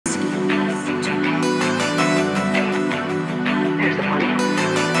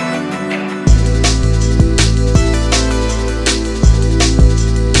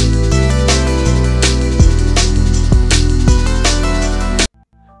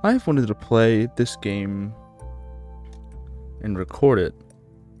I've wanted to play this game and record it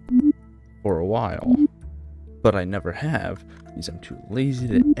for a while, but I never have because I'm too lazy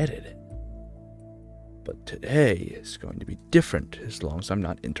to edit it. But today is going to be different as long as I'm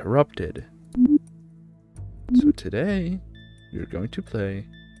not interrupted. So today, we're going to play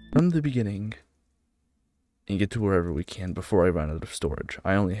from the beginning and get to wherever we can before I run out of storage.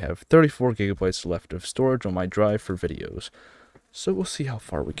 I only have 34 gigabytes left of storage on my drive for videos, so we'll see how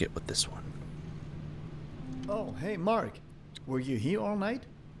far we get with this one. Oh, hey Mark, were you here all night?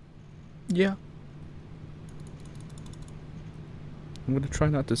 Yeah. I'm going to try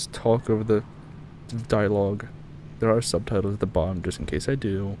not to talk over the dialogue. There are subtitles at the bottom just in case I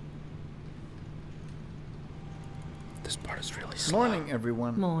do. This part is really slow. Morning,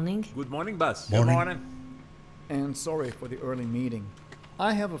 everyone. Morning. Good morning, boss. Morning. Good morning. And sorry for the early meeting.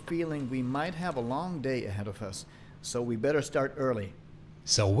 I have a feeling we might have a long day ahead of us, so we better start early.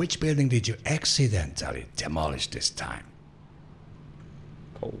 So which building did you accidentally demolish this time?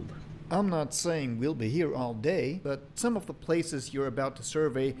 Cold. I'm not saying we'll be here all day, but some of the places you're about to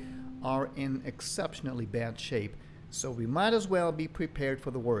survey are in exceptionally bad shape, so we might as well be prepared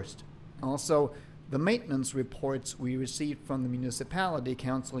for the worst. Also, the maintenance reports we received from the municipality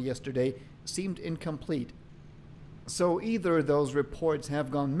council yesterday seemed incomplete. So either those reports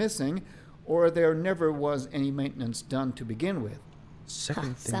have gone missing, or there never was any maintenance done to begin with.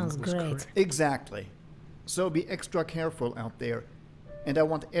 Second thing Sounds was great. correct. Exactly. So be extra careful out there, and I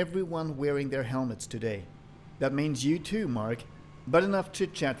want everyone wearing their helmets today. That means you too, Mark. But enough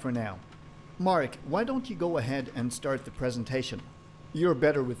chit-chat for now. Mark, why don't you go ahead and start the presentation? You're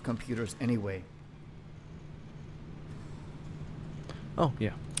better with computers anyway. Oh,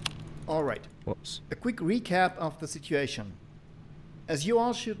 yeah. All right. Whoops. A quick recap of the situation. As you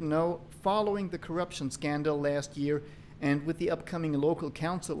all should know, following the corruption scandal last year and with the upcoming local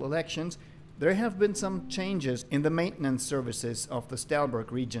council elections, there have been some changes in the maintenance services of the Stalberg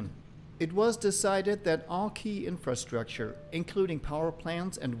region. It was decided that all key infrastructure, including power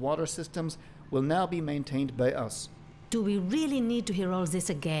plants and water systems, will now be maintained by us. Do we really need to hear all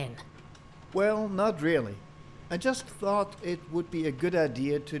this again? Well, not really. I just thought it would be a good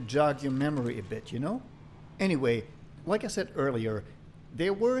idea to jog your memory a bit, you know? Anyway, like I said earlier,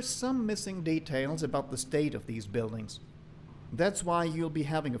 there were some missing details about the state of these buildings. That's why you'll be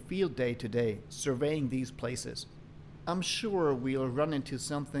having a field day today, surveying these places. I'm sure we'll run into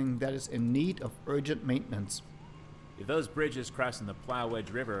something that is in need of urgent maintenance. If those bridges crossing the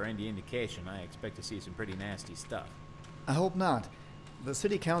Plowedge River are any indication, I expect to see some pretty nasty stuff. I hope not. The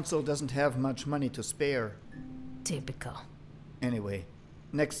city council doesn't have much money to spare. Typical. Anyway,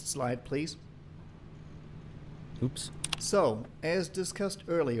 next slide, please. Oops. So, as discussed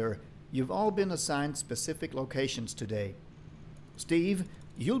earlier, you've all been assigned specific locations today. Steve,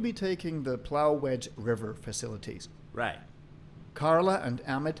 you'll be taking the Plowedge River facilities. Right. Carla and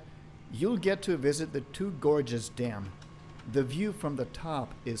Amit, you'll get to visit the Two Gorges Dam. The view from the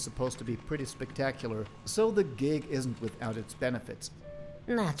top is supposed to be pretty spectacular, so the gig isn't without its benefits.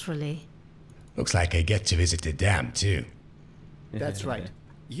 Naturally. Looks like I get to visit the dam too. That's right.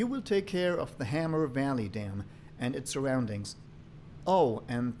 You will take care of the Hammer Valley Dam and its surroundings. Oh,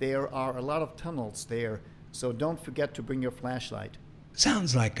 and there are a lot of tunnels there, so don't forget to bring your flashlight.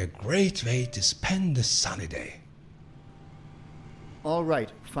 Sounds like a great way to spend a sunny day. All right,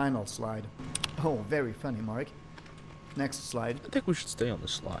 final slide. Oh, very funny, Mark. Next slide. I think we should stay on the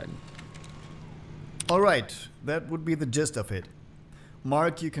slide. All right, that would be the gist of it.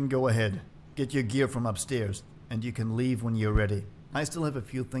 Mark, you can go ahead. Get your gear from upstairs, and you can leave when you're ready. I still have a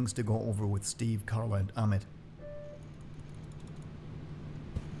few things to go over with Steve, Carla, and Amit.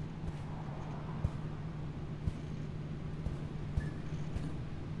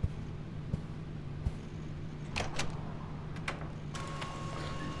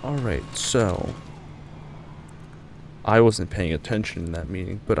 Alright, so I wasn't paying attention in that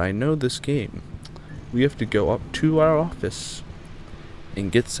meeting, but I know this game. We have to go up to our office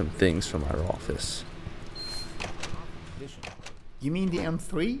and get some things from our office. You mean the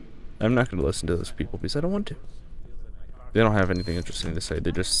M3? I'm not going to listen to those people because I don't want to. They don't have anything interesting to say.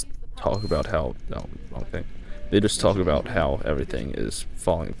 They just talk about how... No, wrong thing. They just talk about how everything is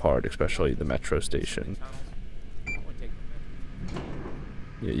falling apart, especially the metro station.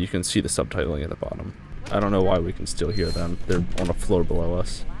 Yeah, you can see the subtitling at the bottom. I don't know why we can still hear them. They're on a floor below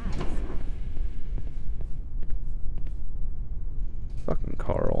us. Fucking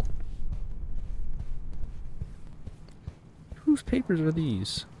Carl. Whose papers are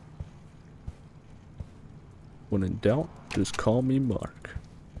these? When in doubt, just call me Mark.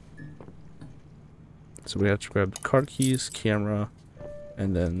 So we have to grab the car keys, camera,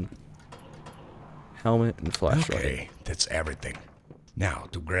 And then helmet and flashlight. Okay, that's everything. Now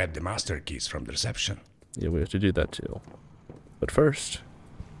to grab the master keys from the reception. Yeah, we have to do that too. But first,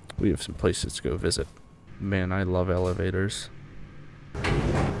 we have some places to go visit. Man, I love elevators.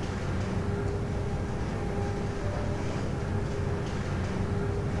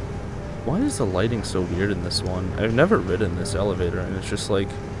 Why is the lighting so weird in this one? I've never ridden this elevator and it's just like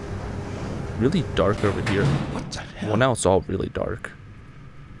really dark over here. What the hell? Well, now it's all really dark.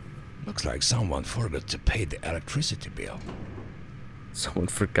 Looks like someone forgot to pay the electricity bill. Someone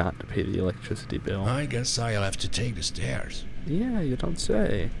forgot to pay the electricity bill. I guess I'll have to take the stairs. Yeah, you don't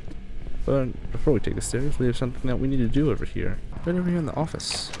say. But before we take the stairs, we have something that we need to do over here. Right over here in the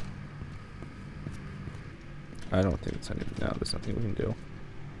office. I don't think it's anything. No, there's nothing we can do.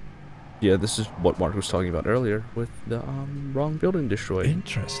 Yeah, this is what Mark was talking about earlier with the wrong building destroyed.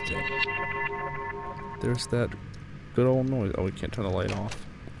 Interesting. There's that good old noise. Oh, we can't turn the light off.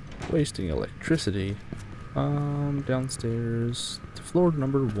 Wasting electricity. Downstairs to floor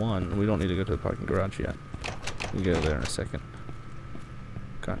number 1. We don't need to go to the parking garage yet. We'll go there in a second.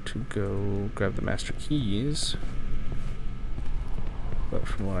 Got to go grab the master keys. But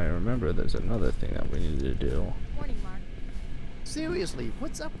from what I remember, there's another thing that we need to do. Morning, Mark. Seriously,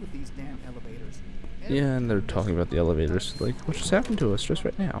 what's up with these damn elevators? Yeah, and they're talking about the elevators. Like, what just happened to us just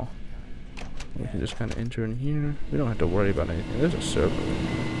right now? We can just kind of enter in here. We don't have to worry about anything. There's a server.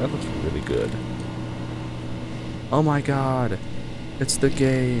 That looks really good. Oh my god! It's the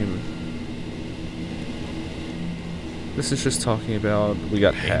game! This is just talking about we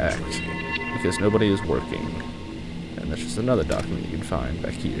got hacked because nobody is working. And that's just another document you can find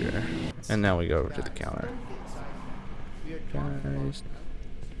back here. And now we go over to the counter. Guys.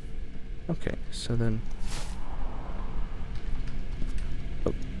 Okay, so then...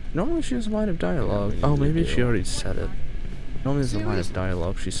 Oh, normally she has a line of dialogue. Oh, maybe she already said it. Normally there's a line of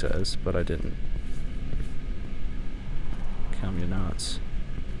dialogue she says, but I didn't. Count me nuts.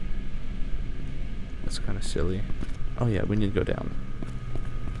 That's kind of silly. Oh yeah, we need to go down.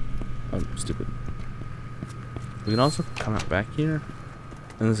 Oh, stupid. We can also come out back here.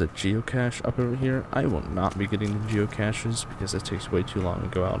 And there's a geocache up over here. I will not be getting the geocaches because it takes way too long to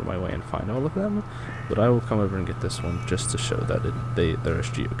go out of my way and find all of them. But I will come over and get this one just to show that there's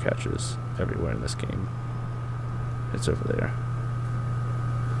geocaches everywhere in this game. It's over there.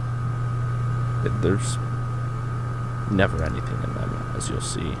 There's never anything in them, as you'll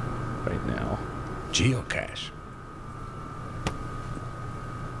see right now. Geocache.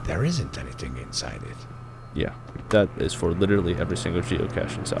 There isn't anything inside it. Yeah, that is for literally every single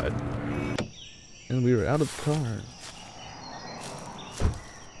geocache inside. And we were out of the car.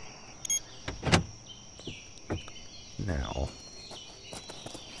 Now.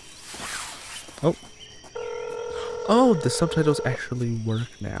 Oh. Oh, the subtitles actually work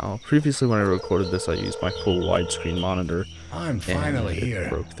now. Previously when I recorded this, I used my full widescreen monitor. I'm finally here.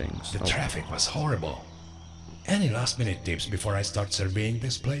 Broke things. The Oh. traffic was horrible. Any last minute tips before I start surveying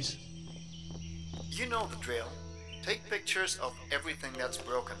this place? You know the drill. Take pictures of everything that's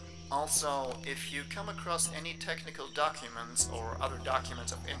broken. Also, if you come across any technical documents or other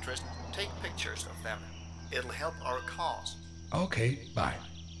documents of interest, take pictures of them. It'll help our cause. Okay, bye.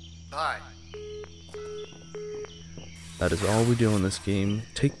 Bye. That is all we do in this game.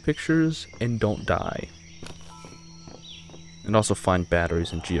 Take pictures and don't die. And also find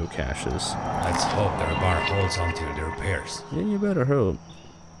batteries and geocaches. Let's hope their bar holds until the repairs. Yeah, you better hope.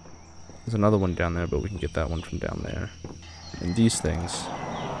 There's another one down there, but we can get that one from down there. And these things,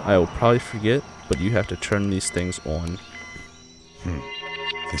 I will probably forget, but you have to turn these things on.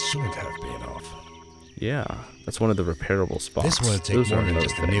 This shouldn't have been off. Yeah, that's one of the repairable spots. This will take Those more are than another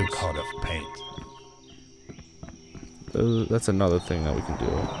just a new things. coat of paint. That's another thing that we can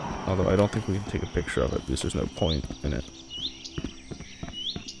do. Although I don't think we can take a picture of it because there's no point in it.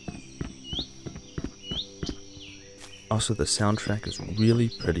 Also, the soundtrack is really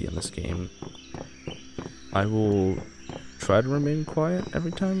pretty in this game. I will try to remain quiet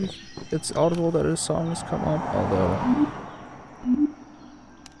every time it's audible that a song has come up, although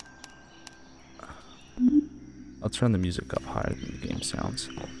I'll turn the music up higher than the game sounds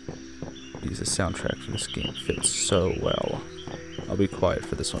because the soundtrack for this game fits so well. I'll be quiet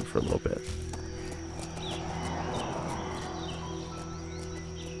for this one for a little bit.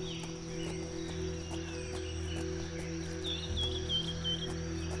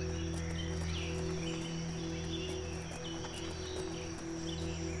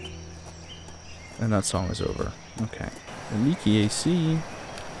 And that song is over. Okay. The leaky AC.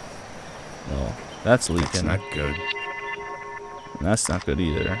 Well, that's leaking. That's not good. And that's not good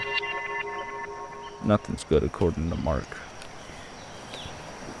either. Nothing's good according to Mark.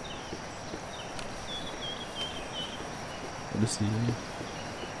 This is the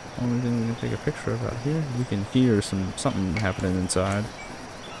only thing we can take a picture of out here. We can hear something happening inside.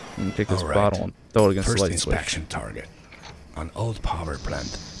 We can take this Alright. bottle and throw it against First the light inspection switch. target. An old power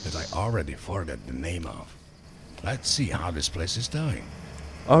plant that I already forgot the name of. Let's see how this place is doing.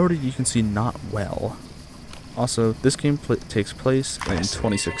 Already you can see not well. Also, this game takes place in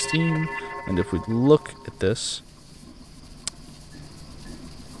 2016, and if we look at this,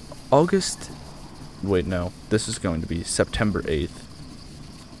 wait, no, this is going to be September 8th.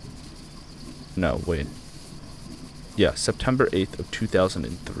 No, wait. Yeah, September 8th of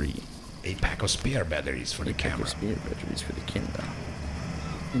 2003. A pack of spare batteries for the camera. Spare batteries for the camera.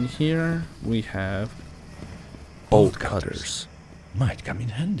 And here we have bolt cutters. Might come in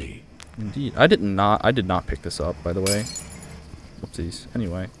handy. Indeed. I did not pick this up, by the way. Whoopsies.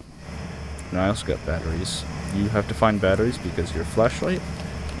 Anyway. And I also got batteries. You have to find batteries because your flashlight,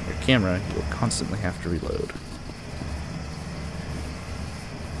 your camera, you will constantly have to reload.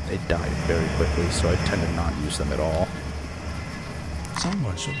 They die very quickly, so I tend to not use them at all.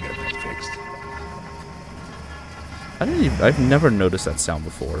 Someone should get that fixed. I've never noticed that sound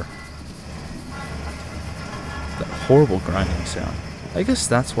before. That horrible grinding sound. I guess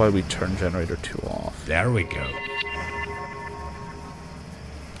that's why we turned generator 2 off. There we go.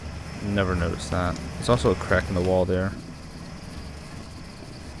 Never noticed that. There's also a crack in the wall there.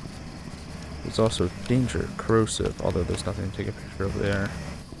 There's also danger, corrosive, although there's nothing to take a picture of there.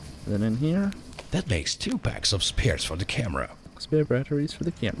 And then in here, That makes 2 packs of spares for the camera. spare batteries for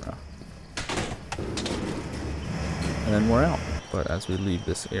the camera. And then we're out. But as we leave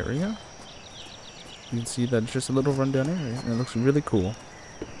this area, you can see that it's just a little rundown area, and it looks really cool.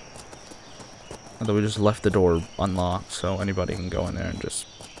 Although we just left the door unlocked, so anybody can go in there and just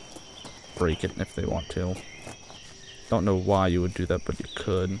break it if they want to. Don't know why you would do that, but you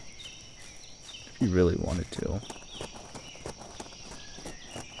could. If you really wanted to.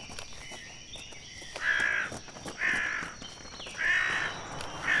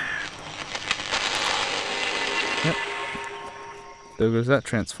 Yep. There goes that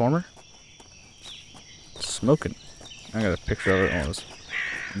transformer. Smoking. I got a picture of it. Oh, it's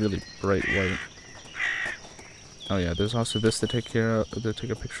really bright white. Oh yeah, there's also this to take care of, to take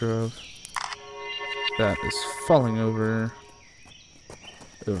a picture of. That is falling over.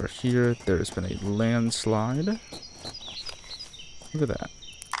 Over here, there's been a landslide. Look at that.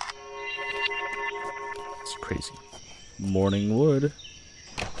 It's crazy. Morning Wood.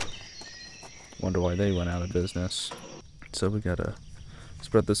 Wonder why they went out of business. So we gotta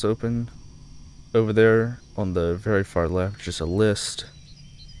spread this open. Over there on the very far left, just a list.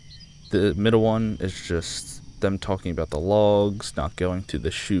 The middle one is just them talking about the logs not going to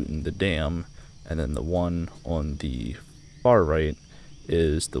the chute in the dam. And then the one on the far right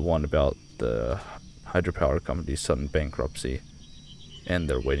is the one about the hydropower company's sudden bankruptcy. And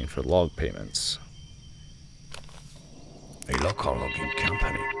they're waiting for log payments. A local logging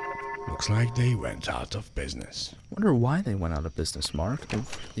company. Looks like they went out of business. Wonder why they went out of business, Mark. I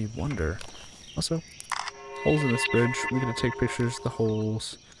really wonder. Also, holes in this bridge. We're gonna take pictures of the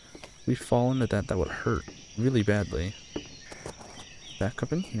holes. If we fall into that, that would hurt really badly. Back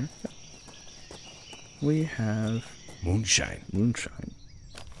up in here. We have Moonshine. moonshine.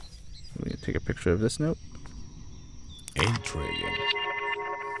 We're gonna take a picture of this note. Intriguing.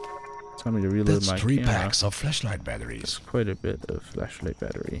 Tell me to reload That's my 3 camera. packs of flashlight That's batteries. quite a bit of flashlight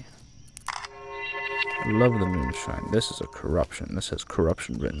battery. Love the moonshine. This is a corruption. This has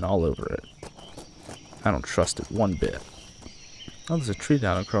corruption written all over it. I don't trust it one bit. Oh, there's a tree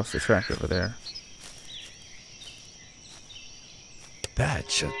down across the track over there. That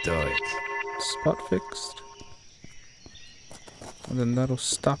should do it. Spot fixed. And then that'll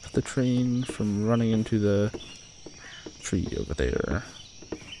stop the train from running into the tree over there.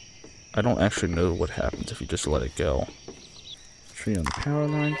 I don't actually know what happens if you just let it go. Tree on the power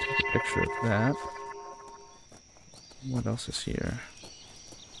line. Take a picture of that. What else is here?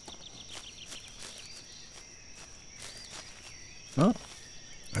 Oh,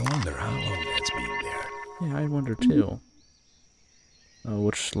 I wonder how long that's been there. yeah, I wonder too.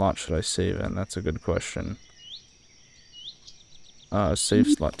 Which slot should I save in? That's a good question. Save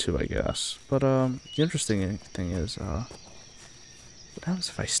slot 2, I guess. But, the interesting thing is, what happens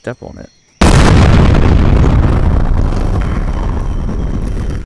if I step on it?